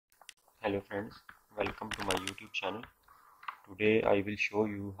Hello friends, welcome to my YouTube channel. Today I will show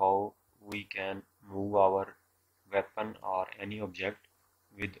you how we can move our weapon or any object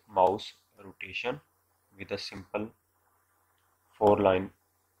with mouse rotation with a simple 4-line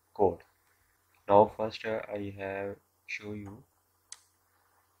code. Now first I have show you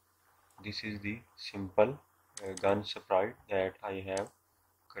this is the simple gun sprite that I have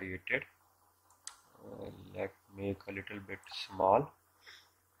created. Let make a little bit small.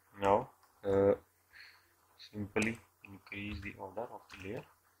 Now simply increase the order of the layer.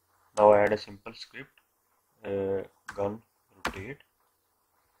 Now add a simple script, gun rotate,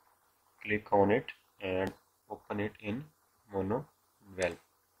 click on it and open it in MonoValve.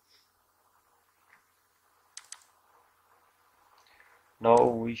 Now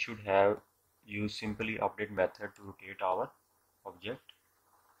we should have use simply update method to rotate our object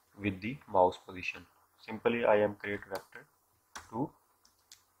with the mouse position. Simply I am create vector to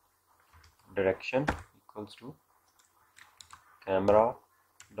direction equals to camera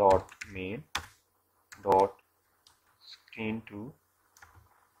dot main dot screen to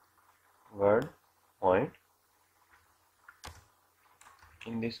word point.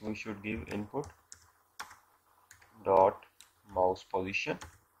 In this we should give input dot mouse position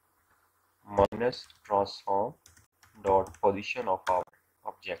minus transform dot position of our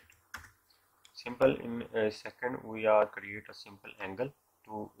object. Simple. In a second we are create a simple angle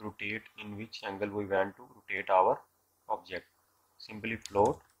to rotate in which angle we want to rotate our object. Simply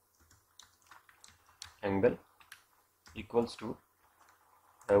float angle equals to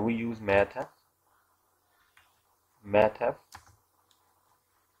we use mathf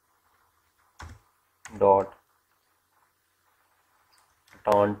dot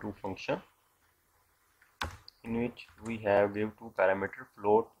turn to function, in which we have give two parameter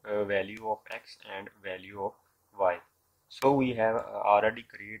float value of x and value of y. So we have already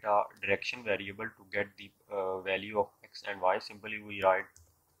create a direction variable to get the value of x and y. Simply we write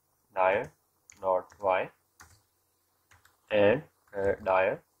dir dot y and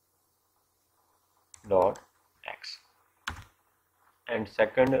dir dot x, and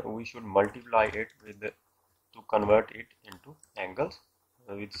second we should multiply it with to convert it into angles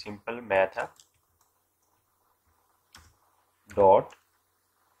with simple mathf dot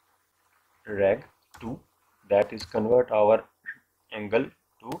reg to, that is convert our angle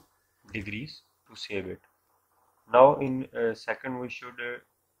to degrees to save it. Now in second we should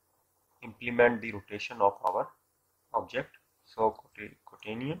implement the rotation of our object. So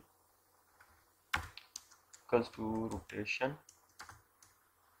quaternion equals to rotation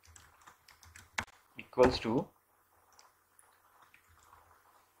equals to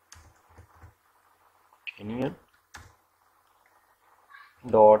quaternion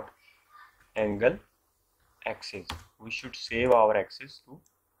dot angle axis. We should save our axis to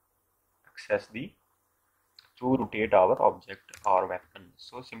access the to rotate our object or weapon.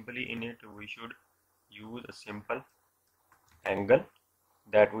 So simply in it we should use a simple angle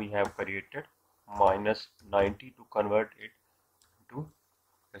that we have created minus 90 to convert it to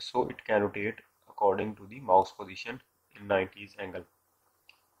so it can rotate according to the mouse position in 90s angle.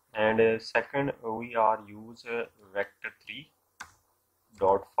 And second we are use vector 3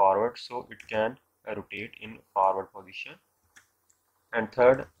 dot forward so it can rotate in forward position. And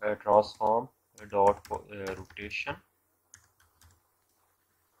third transform dot rotation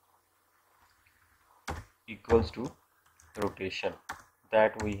equals to rotation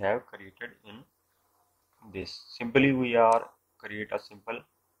that we have created in this. Simply we are create a simple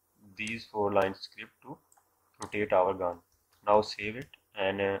these 4-line script to rotate our gun. Now save it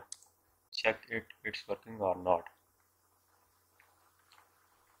and check it's working or not.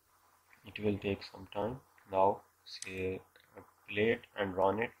 It will take some time. Now say play it and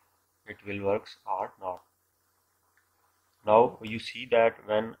run it, it will works or not. Now you see that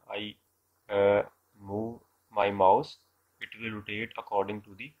when I move my mouse, it will rotate according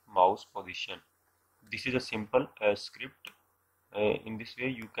to the mouse position. This is a simple script. In this way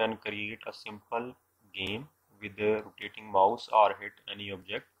you can create a simple game with the rotating mouse or hit any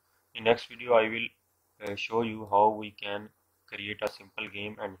object. In next video I will show you how we can create a simple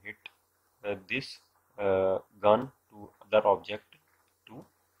game and hit this gun to other object to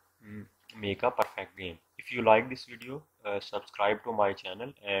make a perfect game. If you like this video, subscribe to my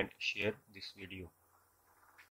channel and share this video.